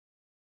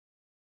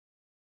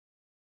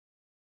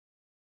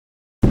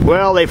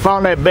Well, they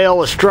found that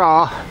bale of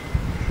straw.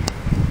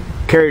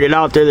 Carried it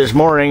out there this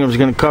morning. It was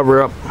going to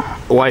cover up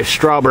the wife's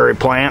strawberry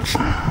plants.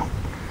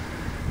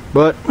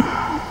 But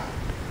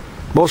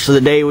most of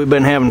the day we've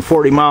been having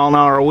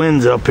 40-mile-an-hour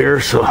winds up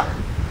here, so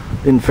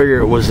didn't figure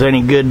it was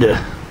any good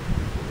to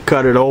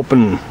cut it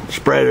open and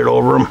spread it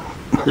over them.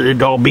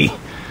 It'd all be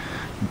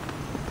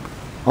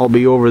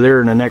over there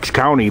in the next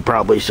county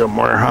probably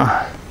somewhere,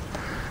 huh?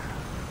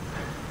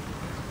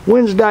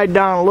 Winds died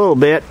down a little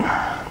bit.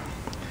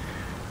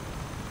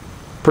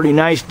 Pretty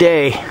nice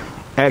day.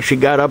 Actually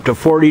got up to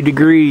 40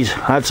 degrees.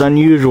 That's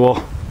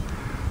unusual.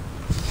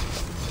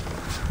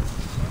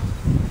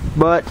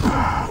 But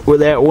with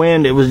that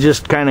wind, it was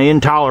just kind of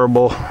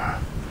intolerable.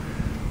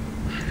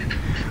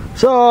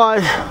 So I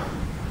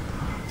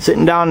was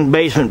sitting down in the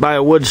basement by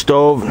a wood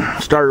stove,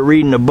 started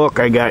reading a book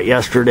I got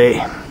yesterday.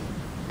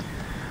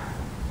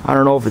 I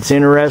don't know if it's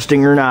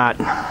interesting or not.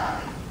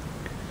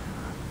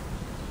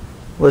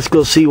 Let's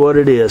go see what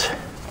it is.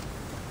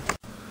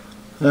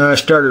 I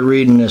started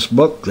reading this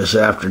book this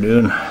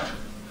afternoon.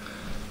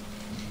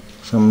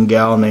 Some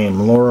gal named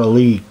Laura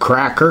Lee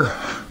Cracker.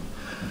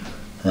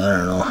 I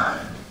don't know.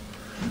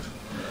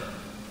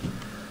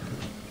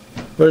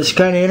 But it's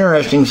kind of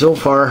interesting so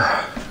far.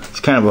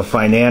 It's kind of a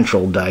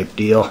financial type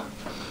deal.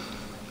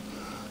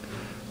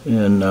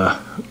 And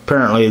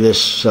apparently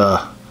this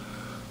gal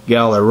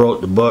that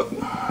wrote the book,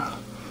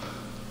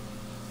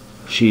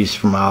 she's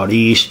from out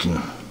east, and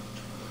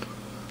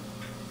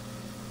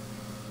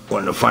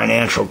when the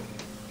financial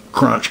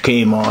crunch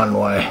came on,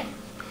 why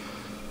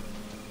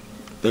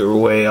they were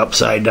way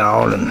upside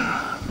down and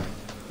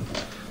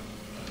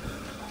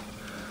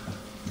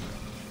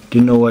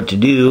didn't know what to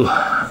do.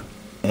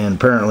 And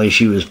apparently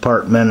she was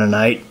part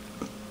Mennonite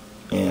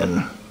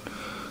and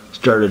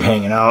started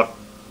hanging out,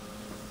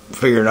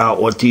 figuring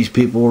out what these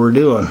people were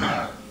doing.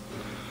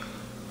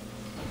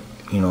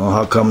 You know,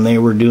 how come they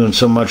were doing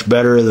so much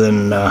better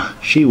than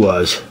she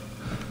was?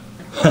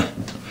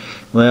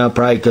 Well,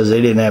 probably because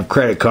they didn't have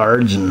credit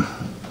cards and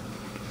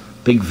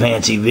big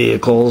fancy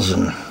vehicles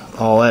and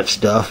all that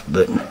stuff,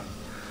 but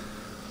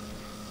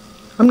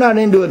I'm not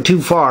into it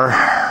too far.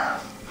 I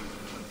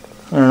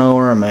don't know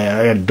where I'm at.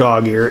 I got a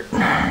dog ear.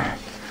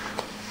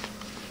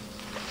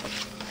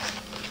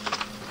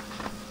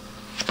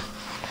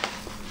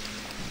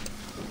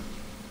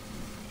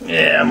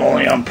 Yeah, I'm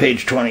only on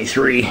page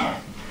 23.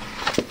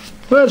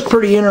 Well, it's a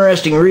pretty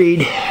interesting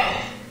read.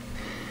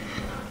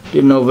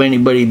 Didn't know if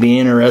anybody'd be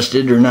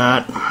interested or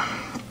not.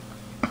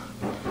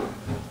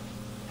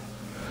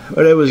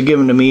 But it was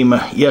given to me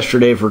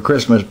yesterday for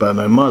Christmas by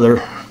my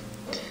mother.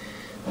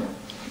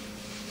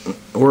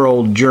 We're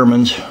old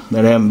Germans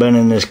that haven't been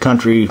in this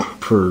country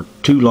for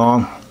too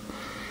long.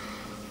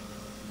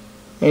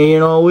 And you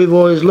know, we've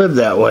always lived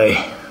that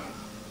way.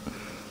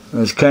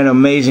 It's kind of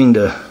amazing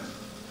to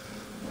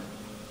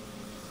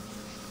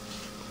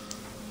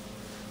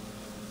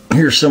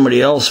hear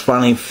somebody else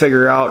finally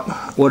figure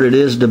out what it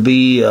is to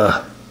be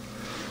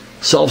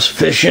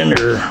self-sufficient,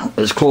 or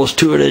as close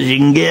to it as you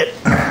can get.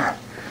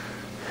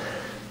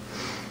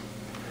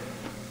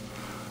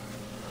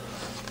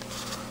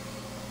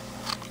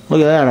 Look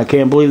at that, I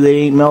can't believe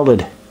they ain't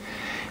melted.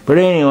 But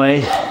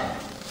anyway,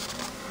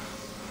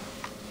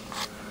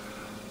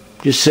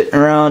 just sitting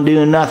around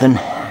doing nothing,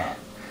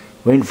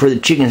 waiting for the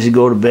chickens to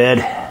go to bed.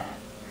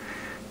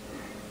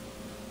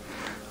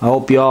 I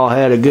hope you all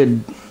had a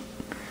good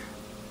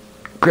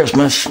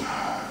Christmas.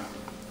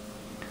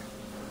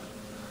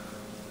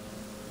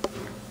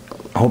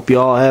 Hope you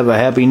all have a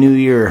happy new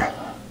year.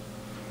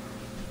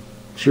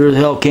 Sure as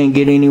hell can't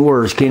get any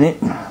worse, can it?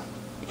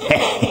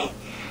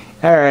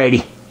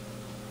 Alrighty.